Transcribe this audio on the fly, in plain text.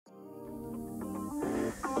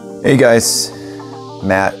Hey guys,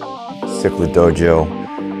 Matt, Cichlid Dojo,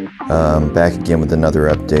 back again with another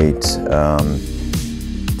update.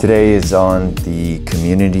 Today is on the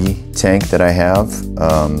community tank that I have.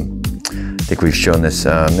 I think we've shown this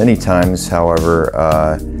many times, however,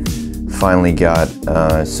 finally got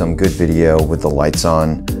some good video with the lights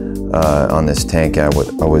on this tank. I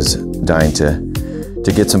was dying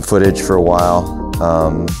to get some footage for a while.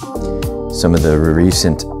 Some of the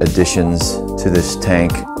recent additions to this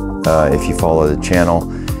tank, if you follow the channel,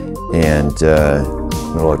 and I'm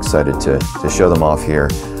a little excited to show them off here.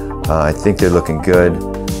 I think they're looking good.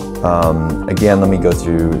 Again, let me go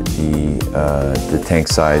through the tank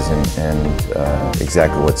size and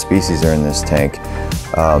exactly what species are in this tank.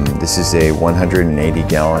 This is a 180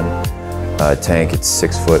 gallon tank. It's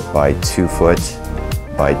 6 foot by 2 foot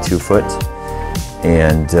by 2 foot,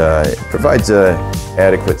 and it provides a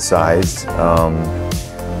adequate size.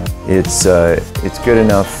 It's good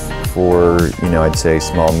enough for, I'd say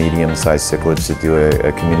small, medium-sized cichlids to do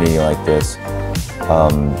a community like this.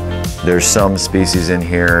 There's some species in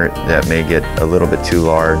here that may get a little bit too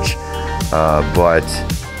large, but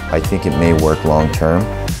I think it may work long-term.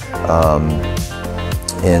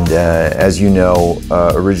 As you know,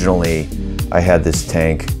 originally I had this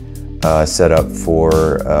tank set up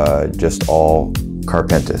for just all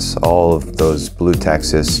Carpintis, all of those blue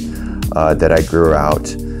Texas that I grew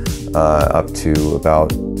out up to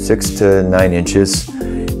about 6 to 9 inches.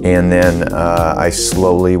 And then I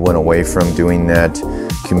slowly went away from doing that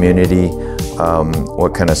community.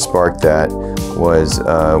 What kind of sparked that was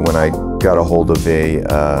when I got a hold of a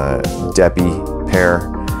Deppi pair,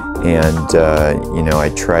 and I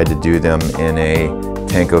tried to do them in a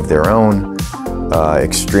tank of their own.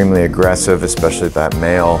 Extremely aggressive, especially that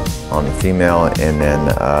male on the female, and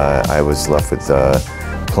then I was left with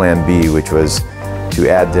plan B, which was to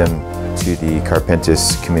add them to the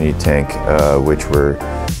Carpintis community tank,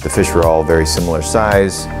 the fish were all very similar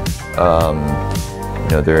size.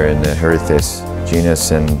 They're in the Herichthys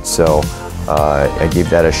genus, and so I gave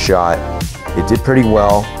that a shot. It did pretty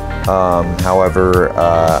well. However,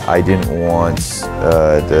 I didn't want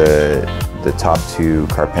the top two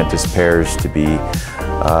Carpintis pairs to be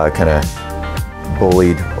kind of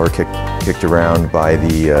bullied or kicked around by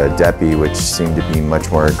the Deppi, which seemed to be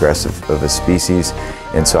much more aggressive of a species,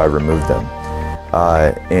 and so I removed them.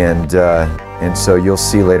 And so you'll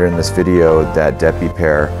see later in this video that Deppi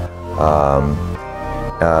pair.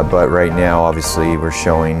 But right now, obviously, we're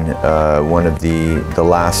showing one of the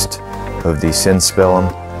last of the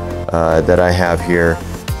Synspilum that I have here.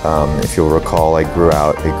 If you'll recall, I grew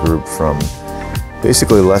out a group from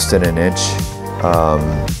basically less than an inch.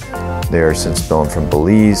 They're Synspilum from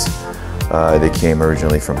Belize. They came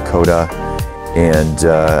originally from Coda, and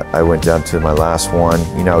I went down to my last one.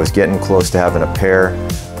 I was getting close to having a pair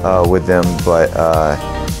with them, but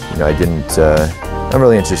I didn't. I'm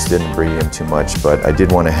really interested in breeding them too much, but I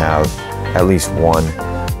did want to have at least one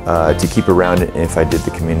to keep around if I did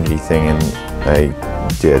the community thing, and I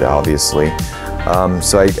did, obviously.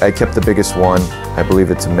 So I kept the biggest one. I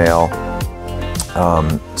believe it's a male,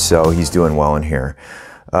 so he's doing well in here.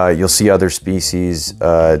 You'll see other species.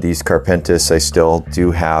 These Carpintis, I still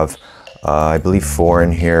do have, I believe 4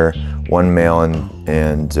 in here, 1 male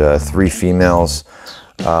and 3 females.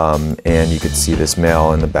 And you could see this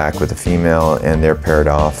male in the back with a female, and they're paired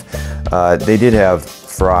off. They did have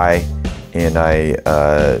fry, and I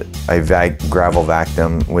gravel vac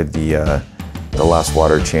them with the last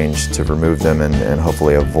water change to remove them and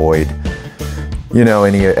hopefully avoid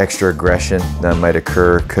any extra aggression that might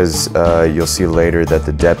occur, because you'll see later that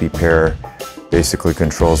the Deppi pair basically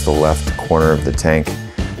controls the left corner of the tank,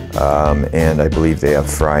 and I believe they have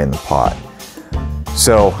fry in the pot.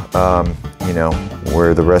 So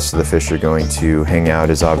where the rest of the fish are going to hang out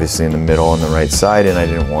is obviously in the middle on the right side, and I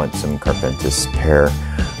didn't want some Carpintis pair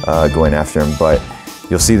going after him. But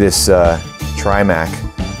you'll see this Trimac,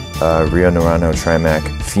 Rio Norano Trimac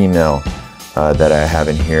female that I have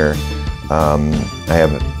in here. I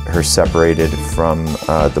have her separated from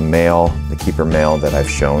the male, the keeper male that I've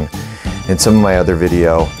shown. In some of my other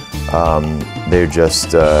video, they're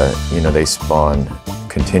just, they spawn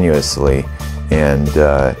continuously, and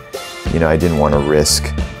I didn't want to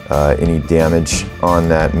risk any damage on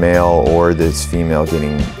that male or this female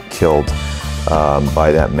getting killed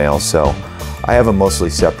by that male. So I have them mostly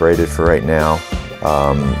separated for right now.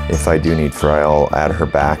 If I do need fry, I'll add her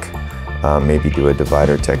back, maybe do a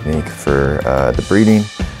divider technique for the breeding.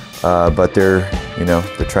 But they're,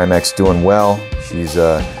 the Trimac's doing well. She's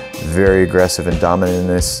very aggressive and dominant in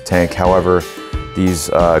this tank. However, these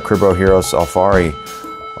Cribroheros Alfari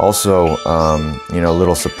also, a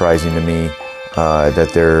little surprising to me.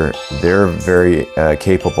 that they're very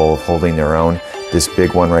capable of holding their own. This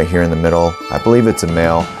big one right here in the middle, I believe it's a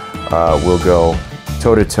male, will go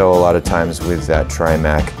toe-to-toe a lot of times with that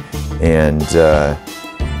Trimac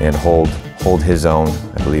and hold his own.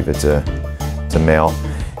 I believe it's a male.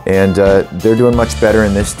 And they're doing much better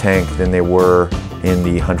in this tank than they were in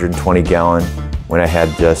the 120 gallon when I had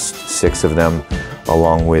just 6 of them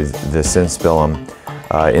along with the Synspilum.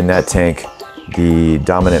 In that tank, the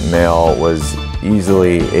dominant male was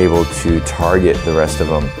easily able to target the rest of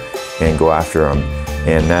them and go after them.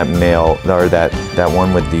 And that male, or that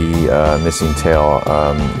one with the missing tail,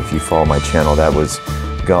 if you follow my channel, that was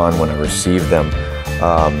gone when I received them.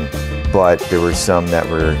 But there were some that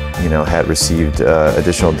were, had received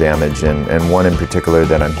additional damage, and one in particular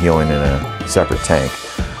that I'm healing in a separate tank.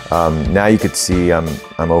 Now you could see I'm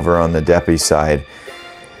over on the Deppi side,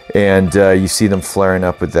 and you see them flaring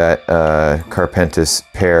up with that Carpintis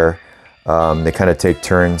pair. They kind of take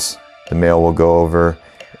turns. The male will go over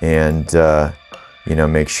and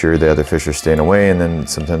make sure the other fish are staying away, and then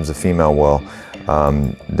sometimes the female will.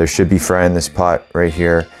 There should be fry in this pot right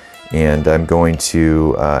here, and I'm going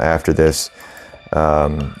to, after this,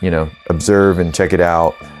 observe and check it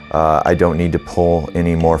out. I don't need to pull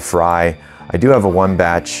any more fry. I do have a 1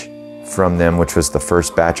 batch from them, which was the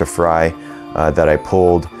first batch of fry that I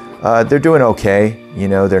pulled. They're doing okay.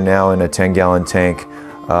 They're now in a 10-gallon tank.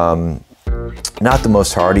 Not the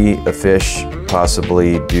most hardy of fish,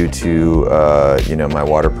 possibly due to my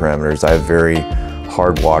water parameters. I have very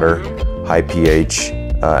hard water, high pH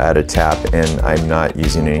at a tap, and I'm not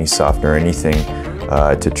using any softener or anything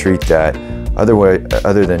to treat that.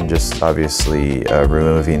 Other than just obviously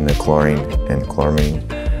removing the chlorine and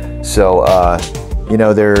chloramine. So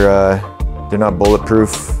they're not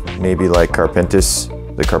bulletproof. Maybe like Carpintis,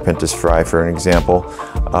 the Carpintis fry for an example.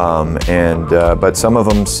 But some of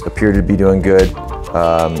them appear to be doing good.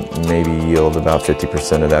 Maybe yield about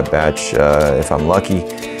 50% of that batch if I'm lucky,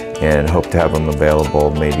 and hope to have them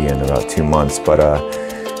available maybe in about 2 months. But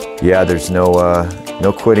yeah, there's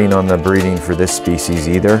no quitting on the breeding for this species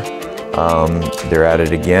either. They're at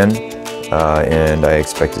it again, and I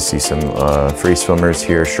expect to see some free swimmers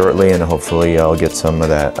here shortly, and hopefully I'll get some of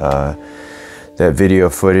that video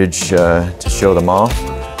footage to show them off,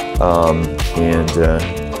 and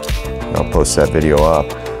I'll post that video up.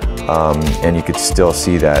 And you could still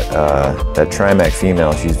see that Trimac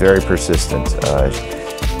female. She's very persistent.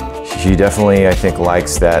 She definitely, I think,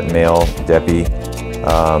 likes that male Deppi,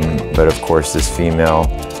 but of course this female,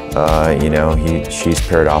 she's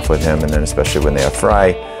paired off with him, and then especially when they have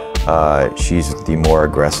fry, she's the more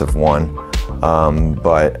aggressive one.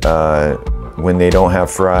 But when they don't have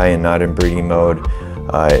fry and not in breeding mode,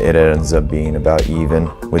 it ends up being about even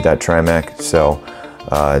with that Trimac, so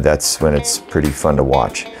that's when it's pretty fun to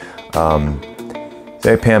watch.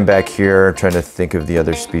 So I pan back here, trying to think of the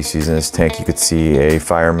other species in this tank. You could see a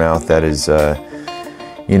firemouth that is, a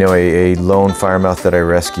lone firemouth that I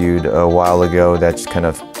rescued a while ago that's kind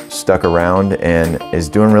of stuck around and is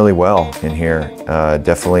doing really well in here.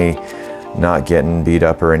 Definitely not getting beat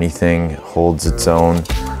up or anything, holds its own,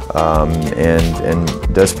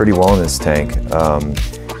 and does pretty well in this tank.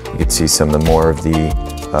 You can see some of the more of the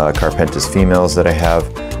Carpintis females that I have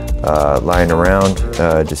lying around,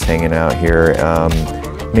 just hanging out here,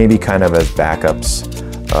 maybe kind of as backups,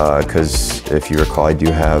 because if you recall, I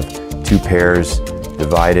do have 2 pairs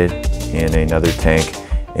divided in another tank,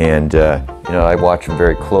 and I watch them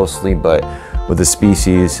very closely. But with the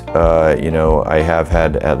species, I have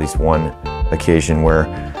had at least one occasion where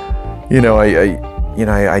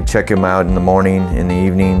I check them out in the morning, in the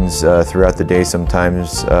evenings, throughout the day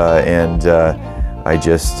sometimes, and I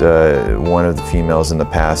just, one of the females in the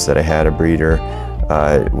past that I had a breeder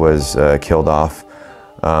was killed off,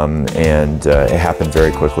 and it happened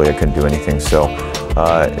very quickly. I couldn't do anything. So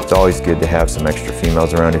it's always good to have some extra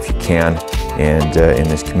females around if you can, and in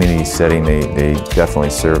this community setting, they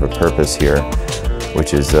definitely serve a purpose here,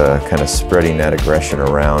 which is kind of spreading that aggression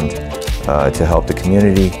around to help the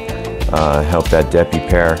community, help that Deppi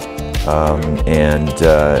pair. And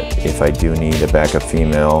if I do need a backup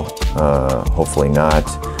female, hopefully not,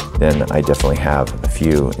 then I definitely have a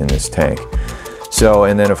few in this tank. So,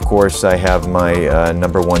 and then of course I have my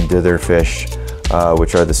 #1 dither fish,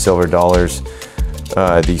 which are the silver dollars.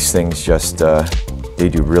 These things just, they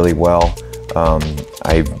do really well.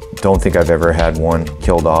 I don't think I've ever had one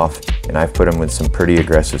killed off, and I've put them with some pretty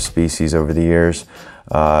aggressive species over the years.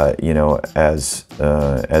 As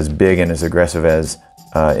big and as aggressive as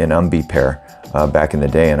an Umbi pair back in the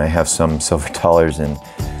day, and I have some silver dollars, and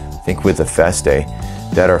I think with the Feste,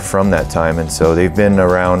 that are from that time, and so they've been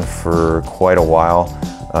around for quite a while.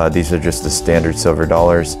 These are just the standard silver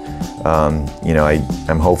dollars. You know,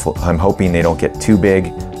 I'm hoping they don't get too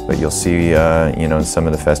big, but you'll see, you know, in some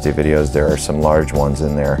of the festive videos there are some large ones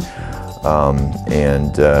in there.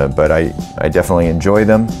 But I definitely enjoy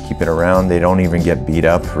them, keep it around. They don't even get beat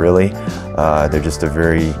up, really. They're just a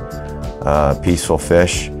very peaceful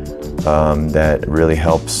fish that really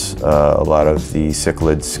helps a lot of the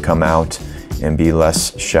cichlids come out and be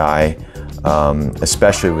less shy,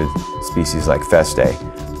 especially with species like Festae,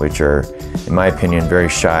 which are, in my opinion, very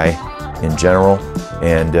shy in general.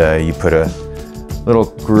 And you put a little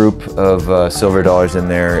group of silver dollars in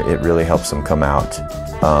there, it really helps them come out.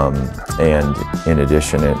 And in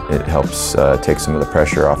addition, it helps take some of the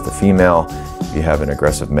pressure off the female if you have an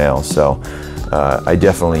aggressive male. So I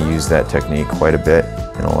definitely use that technique quite a bit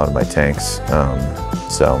in a lot of my tanks.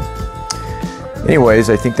 Anyways,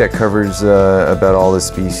 I think that covers about all the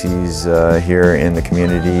species here in the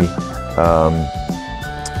community.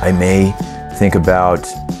 I may think about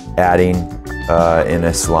adding an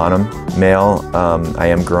Aslanum male. I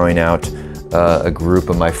am growing out a group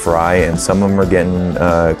of my fry, and some of them are getting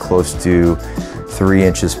close to 3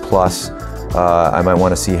 inches plus. I might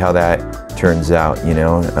want to see how that turns out, you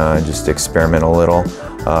know, just experiment a little,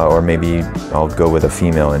 or maybe I'll go with a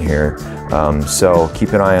female in here. So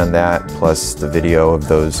keep an eye on that, plus the video of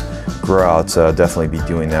those grow outs. I'll definitely be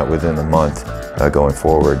doing that within a month going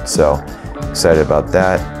forward. So excited about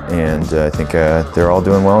that, and I think they're all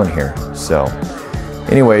doing well in here. So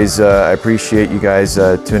anyways, I appreciate you guys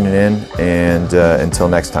tuning in, and until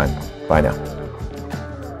next time, bye now.